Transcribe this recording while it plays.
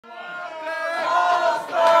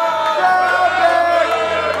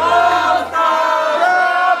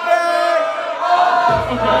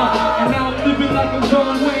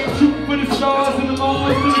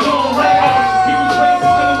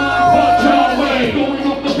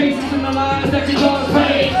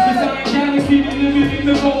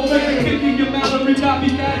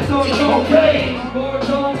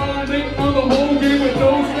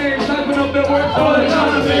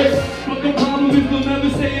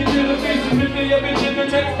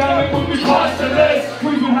Hustlers,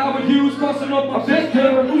 screaming Howard Hughes, crossing up a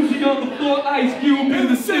sister, Uzi on the floor, Ice Cube in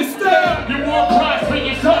the system. You want price for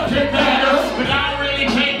your subject matter, but I really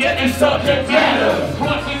can't get in subject matter.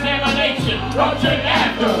 Cross-examination, object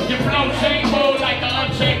after. Your flow chain roll like an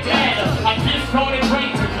unchecked ladder. I discarded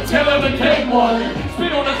razors, tell him to take one.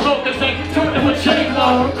 Spit on the smoke and say, turn to a chain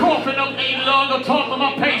one. Coughing up ain't long, on top of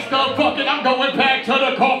my paste stuff. Fuck it, I'm going back to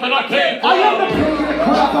the coffin I came from. I am the pig in the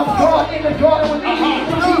crowd, I'm caught in the garden with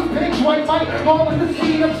these pigs, white might, all in the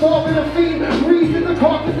scene, I'm solving a fiend, reason the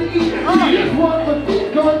carcass to eat. Just one with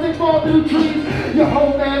these guns, they fall through trees. Your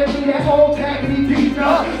whole man and me, that old taggity deep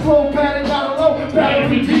now. Slow pattern, got a low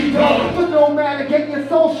battery deep dog. But no matter, get your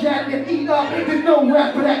soul shattered and eat up. There's no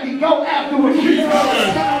rapper that can go after what you They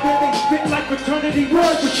spit like fraternity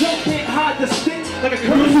words, but you can't hide the stick like a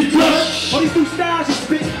courtesy judge. All these new styles you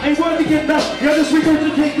spit ain't worthy enough. You're just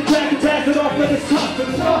regurgitate the track and pass it off like it's tough. But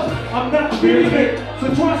it's tough, I'm not feeling it.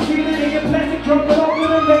 So try stealing in your plastic trunk, but I'm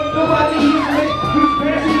gonna make nobody hear it. Who's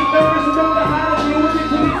passing you nervous and don't know how to deal with it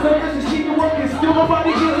till it's service and see the work and still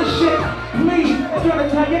nobody gives a shit. Please, I'm trying to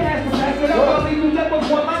tell your ass to pass it up. I'll leave you that was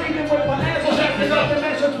one. I need to work my ass off. That's up the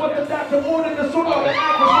measures what the doctor ordered to sort out the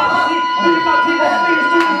act. Leave my team that leads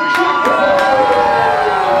to the truth.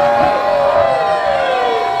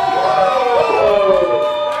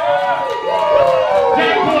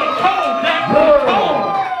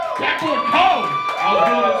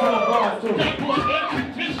 That boy cold.